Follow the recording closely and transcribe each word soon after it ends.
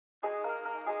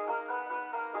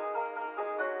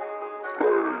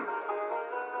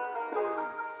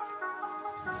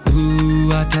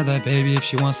I tell that baby if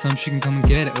she wants some, she can come and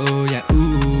get it. Oh yeah,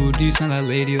 ooh, do you smell that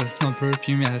lady? Let's smell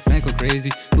perfume, yeah, that stank go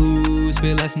crazy. Ooh,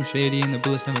 spit like some shady and the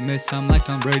bullets never miss. I'm like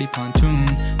Tom Brady pontoon.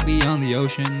 We on the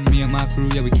ocean, me and my crew,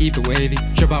 yeah, we keep it wavy.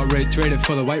 Jump out rate, trade it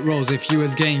for the white rolls. If you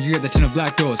was gang, you get the 10 of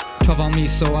black doors. 12 on me,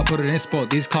 so I put it in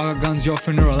sport. These car guns, your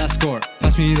funeral, Escort.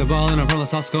 Pass me the ball and I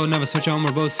promise I'll score. Never switch on,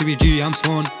 we're both CBG, I'm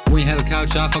sworn. We ain't had a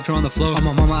couch, I fucked her on the floor. I'm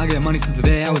my mama, I get money since the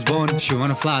day I was born. She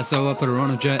wanna fly, so I put her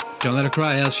on a jet. Don't let her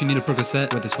cry, else she need a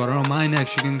Percocet. With the sweater on my neck,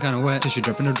 she getting kinda wet. Till she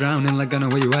dripping or drowning, like Gunna,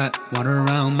 where you at? Wander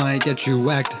around, might get you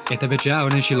whacked. Get that bitch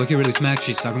out and she looking really smacked.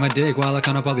 She sucking my dick while I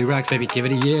count up all the racks. Baby, give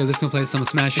it a year, this gon' play some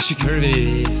smash. She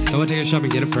curvy, so I take a shop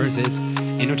and get her purses.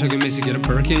 Ain't no tugging missy, get her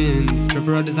Perkins. Strip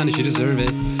her out designer, she deserve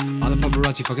it. All the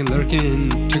paparazzi fucking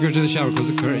lurking. Took her to the shower, close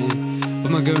the curtain.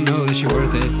 But my girl know that she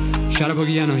worth it. Shot a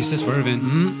boogie, I know he's still swerving.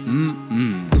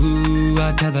 Ooh,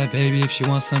 I tell that baby if she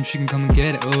wants some, she can come and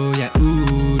get it. Oh yeah,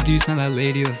 ooh, do you smell that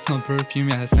lady? Let's smell perfume,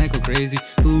 yeah, that stank go crazy.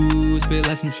 Ooh, spit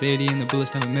like some shady and the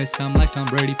bullets never miss. I'm like Tom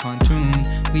Brady pontoon.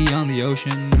 We on the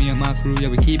ocean, me and my crew, yeah,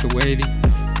 we keep it wavy.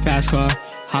 Fast car,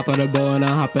 hop on the boat and I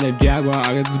hop in a Jaguar.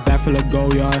 I got this bag full of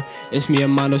go yard. It's me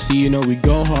and MANDO, so you know we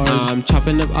go hard. I'm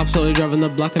chopping up absolutely driving the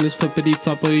block and this flippity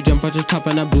flop. While you jump out your top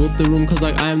and I blew up the room. Cause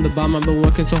like I am the bomb, I've been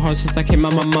working so hard since I came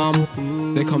out my mom.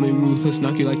 They call me ruthless,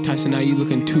 knock you like Tyson, now you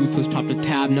looking toothless. Pop the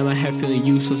tab, now my head feeling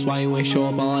useless. Why you ain't show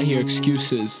up, all I hear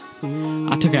excuses.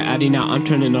 I took an Addy, now I'm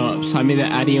turning up. Slide me the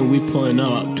Addy and we pulling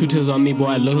up. 2 tails on me, boy,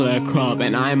 I look like a crub.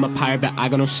 And I am a pirate, but I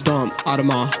got no stump.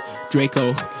 Audemars,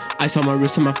 Draco, ice on my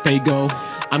wrist and my Fago.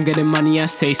 I'm getting money, I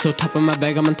say so. Top of my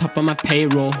bag, I'm on top of my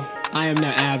payroll. I am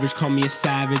not average, call me a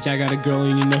savage. I got a girl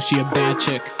and you know she a bad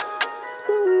chick.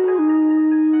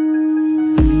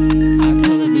 I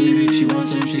tell the baby if she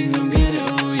wants some, she can come get it,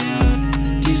 oh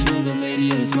yeah. Do you smell the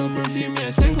lady and smell perfume, yeah,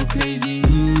 stank go crazy.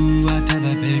 Ooh, I tell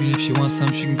that baby if she wants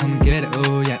some, she can come and get it,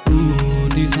 oh yeah. Ooh,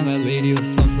 do you smell that lady?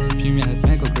 Let's smell perfume, yeah, that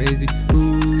stank go crazy.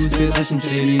 Ooh, spit like some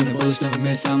shady and the bullets never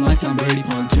miss. I'm like Tom Brady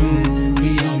pontoon.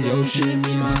 We on the ocean,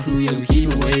 me and my crew, yeah, we keep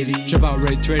it wavy. Jump out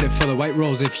rate, trade it for the white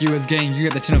rolls. If you was gang, you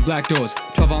get the 10 of black doors.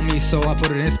 12 on me, so I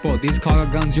put it in sport. These car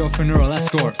guns, your funeral,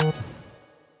 Escort.